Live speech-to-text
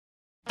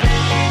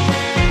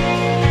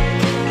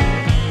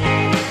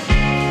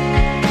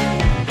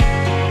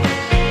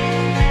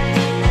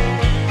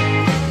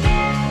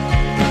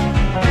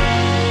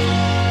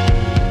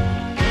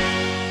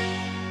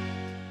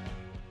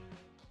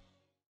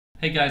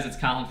Hey guys, it's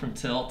Collin from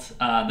TILT.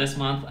 This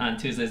month on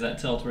Tuesdays at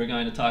TILT, we're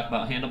going to talk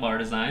about handlebar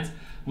designs.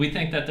 We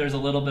think that there's a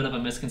little bit of a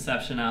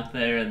misconception out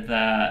there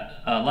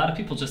that a lot of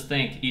people just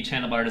think each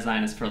handlebar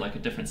design is for like a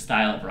different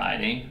style of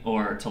riding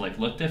or to like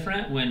look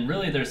different, when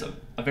really there's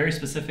a very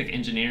specific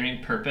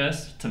engineering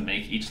purpose to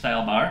make each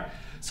style bar.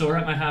 So we're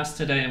at my house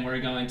today and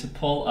we're going to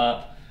pull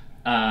up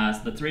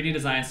the 3D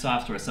design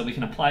software so we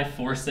can apply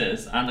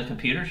forces on the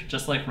computer,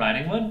 just like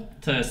riding would,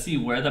 to see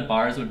where the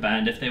bars would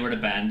bend if they were to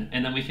bend,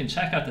 and then we can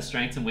check out the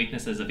strengths and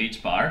weaknesses of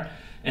each bar,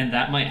 and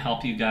that might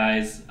help you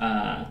guys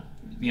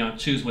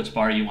choose which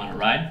bar you want to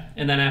ride.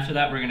 And then after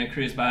that, we're going to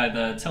cruise by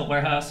the TILT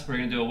warehouse. We're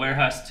going to do a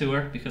warehouse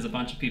tour because a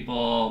bunch of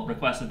people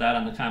requested that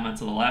on the comments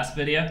of the last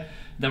video.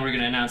 Then we're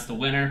going to announce the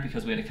winner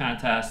because we had a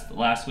contest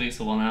last week,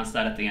 so we'll announce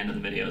that at the end of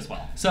the video as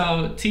well.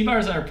 So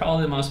T-bars are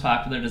probably the most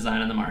popular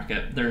design on the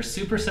market. They're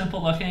super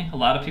simple looking. A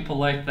lot of people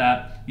like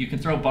that. You can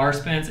throw bar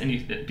spins,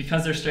 and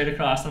because they're straight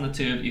across on the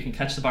tube, you can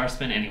catch the bar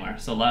spin anywhere.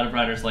 So a lot of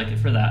riders like it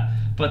for that.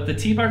 But the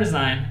T-bar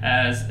design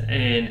has an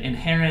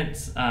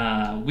inherent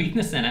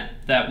weakness in it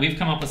that we've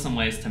come up with some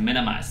ways to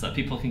minimize so that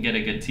people can get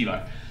a good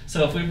T-bar.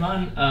 So if we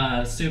run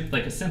a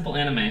simple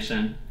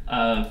animation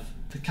of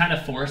the kind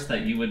of force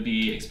that you would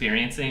be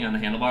experiencing on the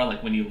handlebar,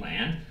 like when you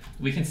land,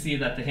 we can see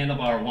that the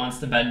handlebar wants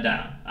to bend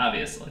down,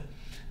 obviously.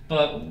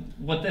 But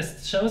what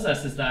this shows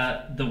us is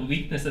that the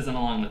weakness isn't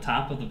along the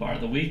top of the bar.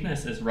 The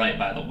weakness is right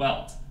by the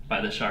welt,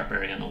 by the sharp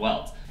area in the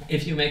welt.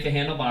 If you make a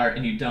handlebar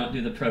and you don't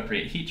do the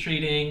appropriate heat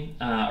treating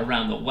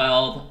around the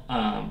weld,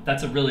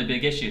 that's a really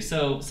big issue.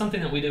 So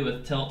something that we do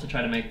with TILT to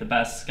try to make the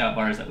best scout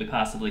bars that we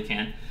possibly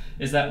can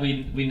is that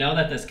we know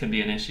that this can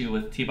be an issue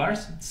with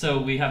T-bars. So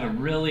we have a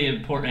really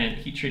important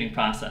heat treating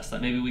process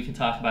that maybe we can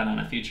talk about on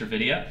a future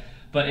video.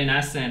 But in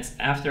essence,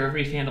 after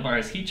every handlebar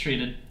is heat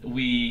treated,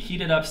 we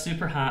heat it up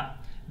super hot,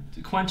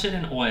 quench it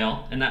in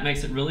oil, and that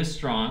makes it really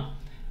strong.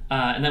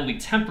 And then we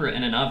temper it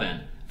in an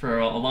oven for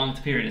a long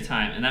period of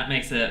time, and that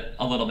makes it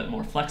a little bit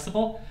more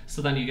flexible.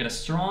 So then you get a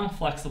strong,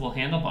 flexible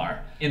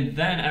handlebar. And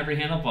then every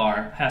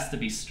handlebar has to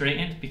be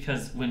straightened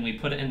because when we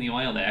put it in the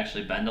oil, they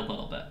actually bend a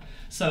little bit.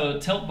 So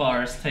TILT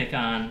bars take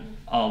on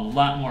a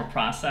lot more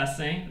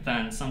processing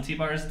than some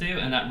T-bars do,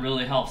 and that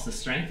really helps the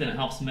strength, and it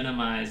helps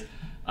minimize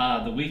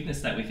the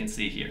weakness that we can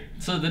see here.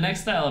 So the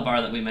next style of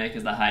bar that we make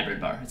is the hybrid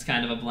bar. It's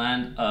kind of a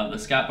blend of the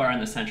Scout bar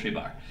and the Sentry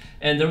bar.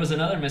 And there was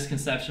another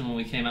misconception when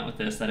we came out with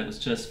this, that it was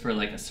just for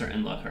like a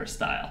certain look or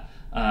style.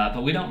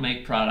 But we don't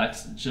make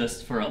products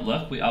just for a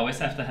look. We always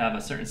have to have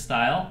a certain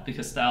style,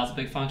 because style is a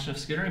big function of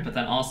scootering, but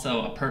then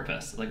also a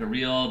purpose, like a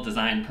real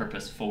design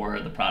purpose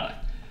for the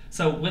product.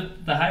 So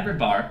with the hybrid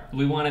bar,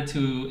 we wanted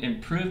to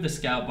improve the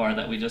Scout bar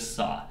that we just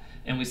saw.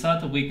 And we saw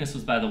that the weakness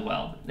was by the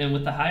weld. And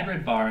with the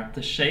hybrid bar,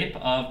 the shape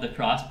of the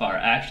crossbar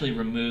actually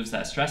removes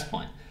that stress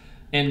point.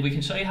 And we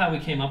can show you how we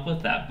came up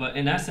with that. But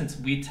in essence,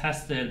 we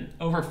tested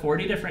over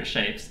 40 different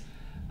shapes,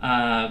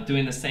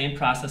 doing the same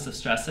process of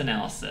stress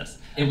analysis.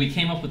 And we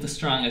came up with the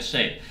strongest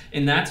shape.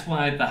 And that's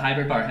why the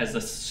hybrid bar has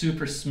a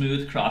super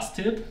smooth cross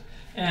tube.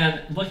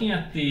 And looking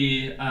at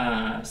the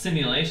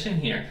simulation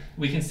here,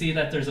 we can see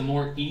that there's a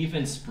more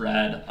even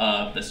spread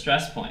of the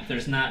stress point.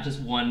 There's not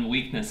just one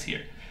weakness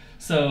here.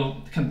 So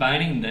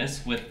combining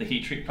this with the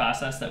heat treat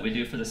process that we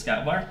do for the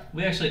Scout bar,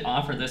 we actually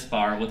offer this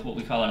bar with what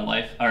we call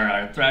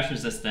our thrash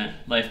resistant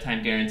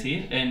lifetime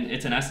guarantee, and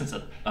it's in essence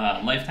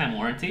a lifetime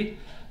warranty.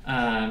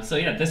 So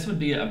yeah, this would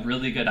be a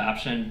really good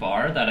option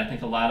bar that I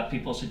think a lot of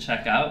people should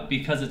check out,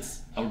 because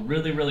it's a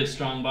really, really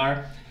strong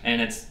bar, and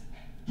it's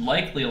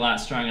likely a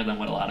lot stronger than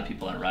what a lot of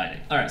people are riding.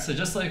 All right, so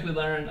just like we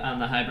learned on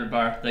the hybrid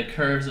bar, the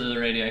curves of the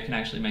radii can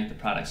actually make the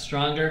product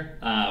stronger.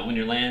 When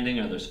you're landing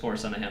or there's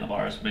force on the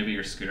handlebars, maybe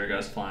your scooter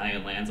goes flying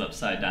and lands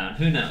upside down,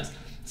 who knows?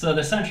 So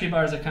the Sentry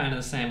bars are kind of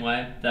the same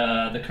way.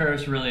 The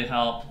curves really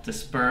help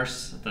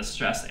disperse the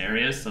stress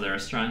areas, so they're a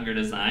stronger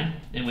design.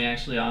 And we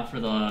actually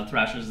offer the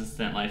thrash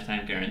resistant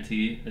lifetime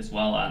guarantee as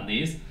well on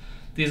these.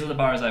 These are the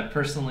bars I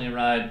personally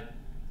ride.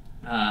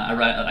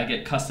 I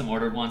get custom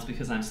ordered ones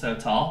because I'm so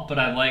tall, but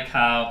I like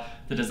how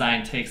the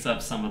design takes up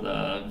some of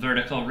the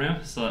vertical room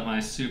so that my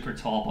super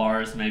tall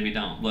bars maybe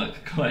don't look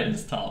quite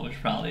as tall, which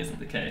probably isn't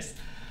the case.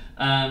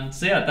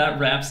 So yeah, that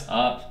wraps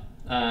up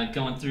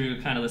going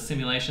through kind of the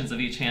simulations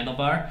of each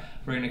handlebar.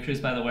 We're going to cruise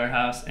by the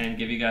warehouse and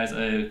give you guys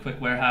a quick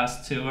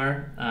warehouse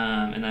tour,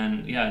 and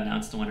then yeah,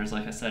 announce the winners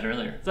like I said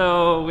earlier.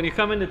 So when you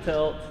come into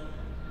TILT,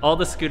 all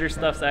the scooter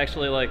stuff's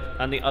actually like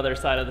on the other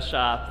side of the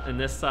shop, and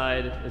this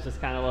side is just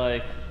kind of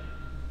like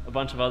a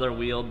bunch of other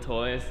wheeled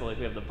toys. So like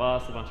we have the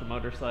bus, a bunch of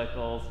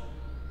motorcycles,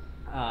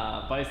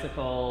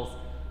 bicycles,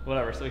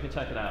 whatever, so we can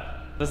check it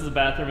out. This is a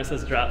bathroom, it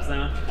says drop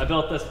zone. I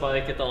built this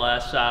bike at the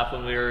last shop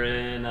when we were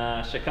in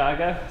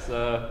Chicago.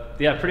 So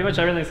yeah, pretty much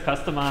everything's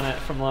custom on it,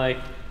 from like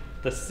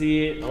the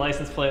seat, the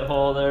license plate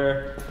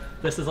holder.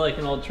 This is like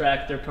an old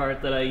tractor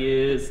part that I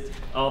used,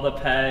 all the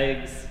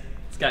pegs.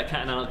 It's got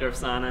continental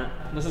grips on it.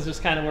 This is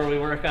just kind of where we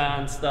work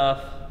on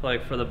stuff,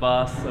 like for the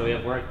bus. So we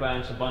have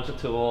workbench, a bunch of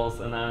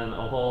tools, and then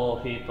a whole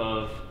heap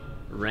of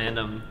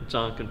random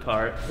junk and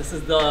parts. This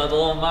is the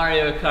little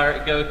Mario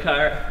Kart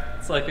go-kart.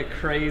 It's like a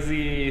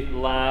crazy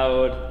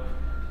loud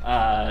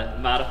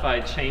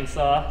modified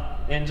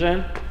chainsaw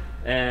engine,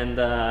 and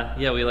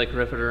yeah, we like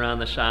rip it around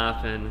the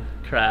shop and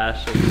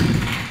crash.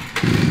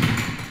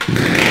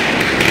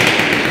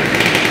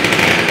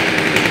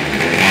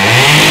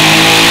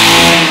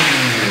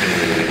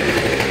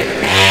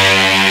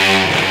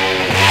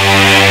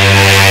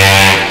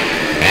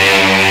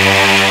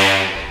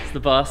 It's the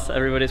bus.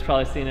 Everybody's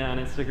probably seen it on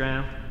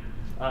Instagram.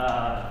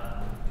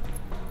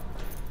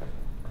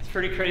 It's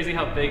pretty crazy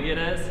how big it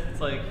is.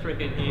 It's like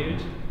freaking huge.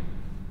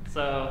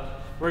 So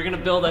we're gonna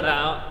build it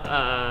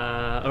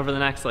out over the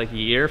next like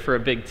year for a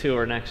big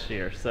tour next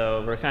year.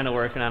 So we're kind of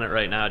working on it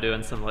right now,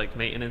 doing some like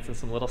maintenance and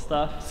some little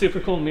stuff.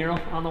 Super cool mural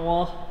on the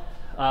wall.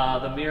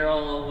 The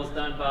mural was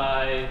done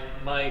by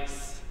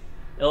Mike's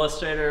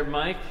illustrator,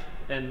 Mike,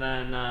 and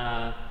then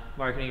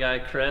marketing guy,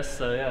 Chris.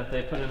 So yeah,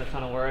 they put in a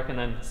ton of work, and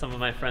then some of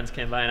my friends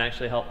came by and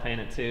actually helped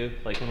paint it too,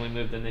 like when we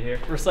moved into here.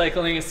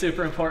 Recycling is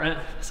super important.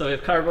 So we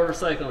have cardboard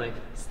recycling,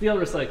 steel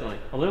recycling,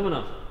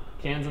 aluminum,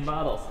 cans and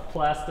bottles,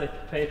 plastic,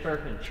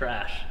 paper, and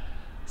trash.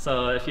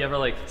 So if you ever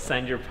like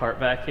send your part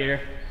back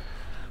here,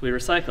 we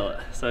recycle it.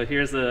 So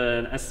here's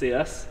an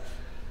SCS.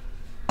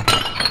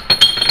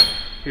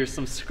 Here's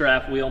some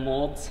scrap wheel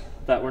molds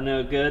that were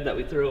no good that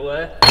we threw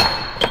away.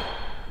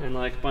 And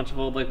like a bunch of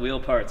old like wheel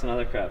parts and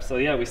other crap. So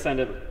yeah, we send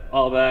it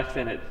all back,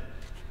 then it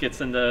gets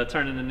turned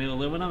into new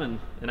aluminum, and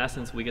in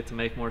essence we get to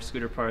make more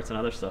scooter parts and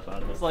other stuff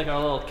out of it. It's like our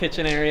little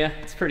kitchen area.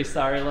 It's pretty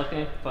sorry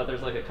looking, but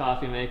there's like a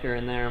coffee maker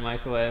in there, a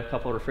microwave, a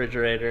couple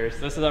refrigerators.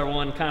 This is our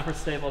one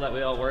conference table that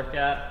we all work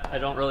at. I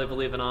don't really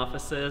believe in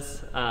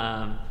offices.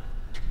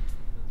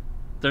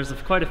 There's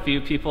quite a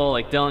few people,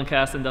 like Dylan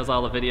Casson does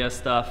all the video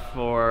stuff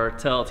for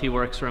TILT. He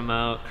works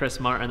remote. Chris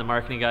Martin, the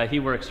marketing guy,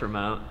 he works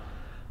remote.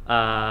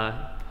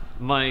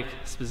 Mike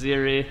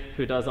Spazieri,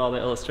 who does all the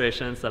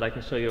illustrations, that I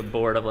can show you a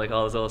board of like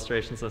all his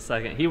illustrations in a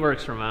second, he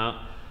works remote.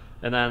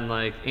 And then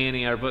like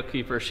Annie, our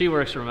bookkeeper, she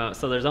works remote.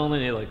 So there's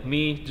only like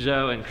me,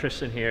 Joe, and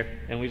Christian here,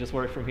 and we just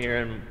work from here,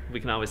 and we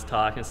can always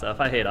talk and stuff.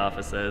 I hate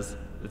offices.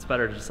 It's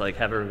better to just like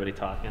have everybody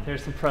talking.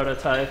 Here's some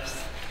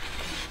prototypes.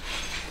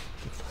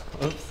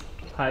 Oops,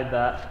 hide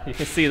that. You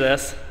can see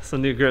this,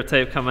 some new grip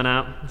tape coming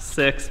out,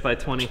 6 by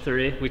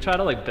 23. We try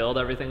to like build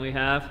everything we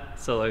have.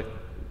 So like,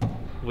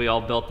 we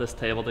all built this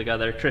table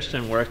together.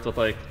 Christian worked with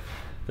like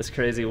this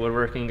crazy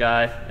woodworking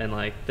guy and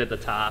like did the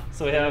top.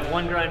 So we have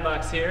one grind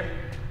box here,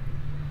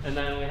 and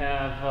then we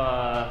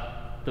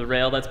have the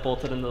rail that's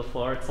bolted into the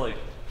floor. It's like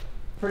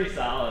pretty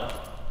solid.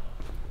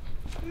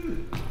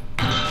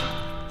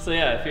 So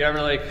yeah, if you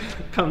ever like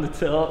come to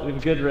TILT, we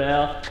have a good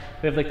rail.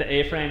 We have like the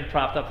A-frame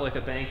propped up like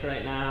a bank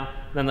right now.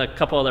 Then a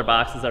couple other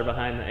boxes are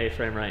behind the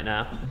A-frame right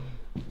now.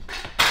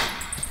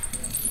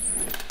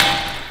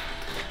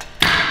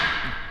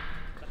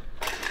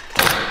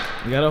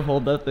 You gotta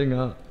hold that thing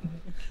up.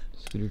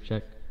 Scooter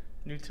check.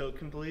 New TILT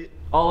complete.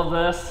 All of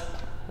this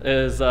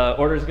is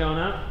orders going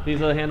out.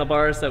 These are the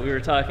handlebars that we were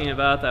talking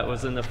about that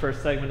was in the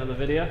first segment of the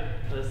video.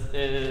 This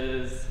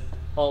is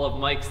all of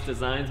Mike's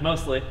designs,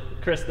 mostly.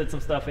 Chris did some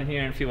stuff in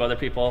here, and a few other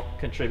people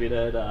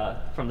contributed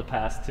from the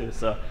past too.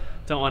 So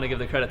don't want to give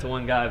the credit to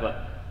one guy,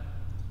 but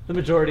the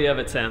majority of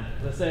it's him.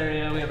 This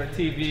area, we have our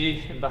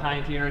TV, and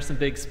behind here are some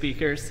big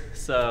speakers.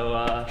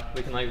 So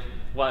we can like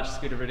watch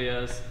scooter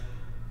videos,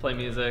 play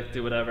music,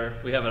 do whatever.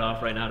 We have it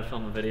off right now to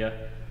film the video.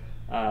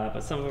 But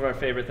some of our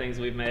favorite things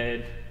we've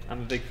made,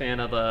 I'm a big fan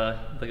of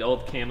the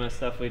old camo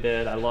stuff we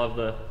did. I love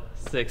the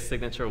 6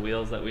 signature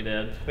wheels that we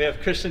did. We have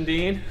Christian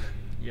Dean.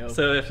 Yo.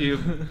 So if you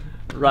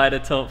ride a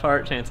TILT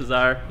part, chances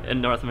are in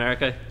North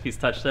America, he's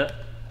touched it.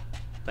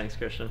 Thanks,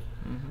 Christian.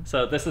 Mm-hmm.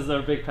 So this is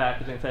our big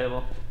packaging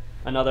table.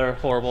 Another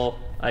horrible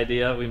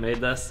idea, we made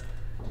this.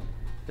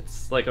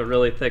 It's like a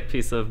really thick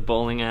piece of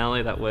bowling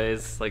alley that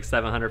weighs like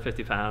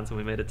 750 pounds, and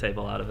we made a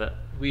table out of it.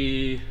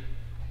 We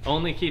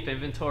only keep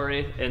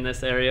inventory in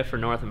this area for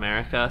North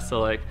America. So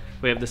like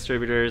we have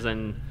distributors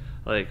in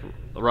like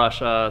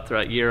Russia,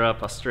 throughout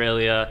Europe,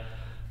 Australia,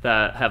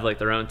 that have like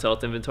their own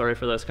TILT inventory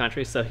for those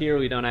countries. So here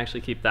we don't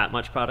actually keep that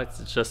much products.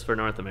 It's just for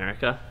North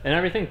America. And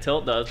everything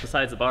TILT does,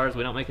 besides the bars,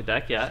 we don't make a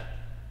deck yet,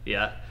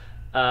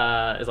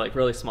 is like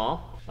really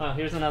small. Oh,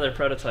 here's another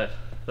prototype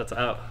that's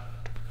out.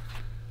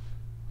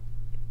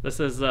 This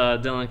is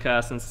Dylan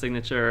Casson's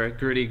signature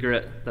gritty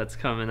grit that's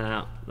coming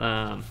out.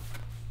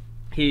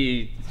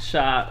 He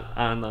shot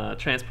on the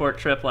transport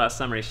trip last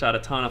summer. He shot a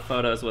ton of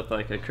photos with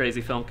like a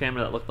crazy film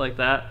camera that looked like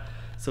that.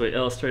 So we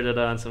illustrated it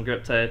on some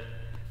grip tape.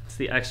 It's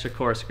the extra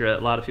coarse grit.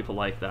 A lot of people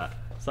like that.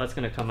 So that's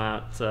going to come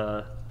out,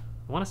 I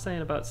want to say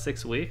in about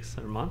 6 weeks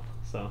or a month.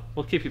 So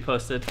we'll keep you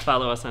posted.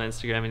 Follow us on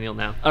Instagram and you'll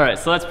know. All right,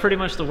 so that's pretty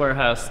much the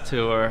warehouse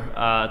tour.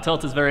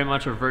 TILT is very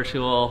much a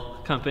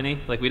virtual company.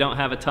 Like we don't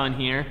have a ton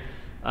here.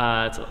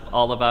 It's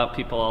all about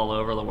people all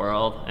over the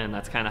world, and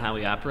that's kind of how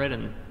we operate.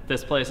 And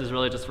this place is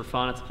really just for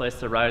fun. It's a place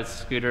to ride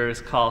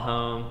scooters, call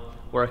home,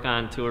 work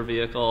on tour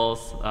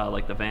vehicles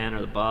like the van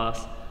or the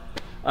bus.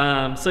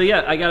 So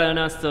yeah, I gotta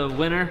announce the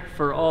winner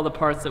for all the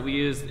parts that we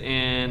used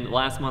in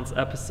last month's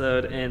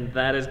episode, and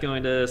that is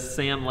going to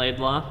Sam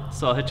Laidlaw.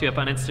 So I'll hit you up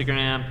on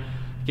Instagram,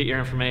 get your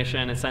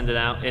information and send it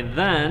out. And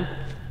then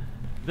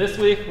This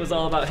week was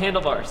all about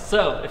handlebars.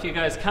 So if you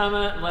guys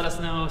comment, let us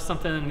know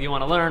something you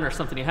want to learn or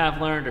something you have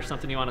learned or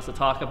something you want us to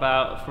talk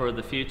about for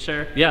the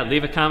future. Yeah,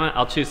 leave a comment.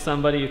 I'll choose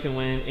somebody. You can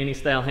win any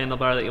style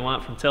handlebar that you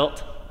want from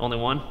TILT. Only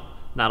one,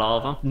 not all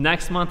of them.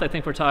 Next month, I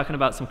think we're talking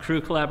about some crew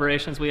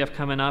collaborations we have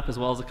coming up as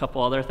well as a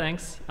couple other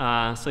things.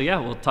 So yeah,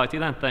 we'll talk to you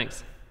then.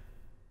 Thanks.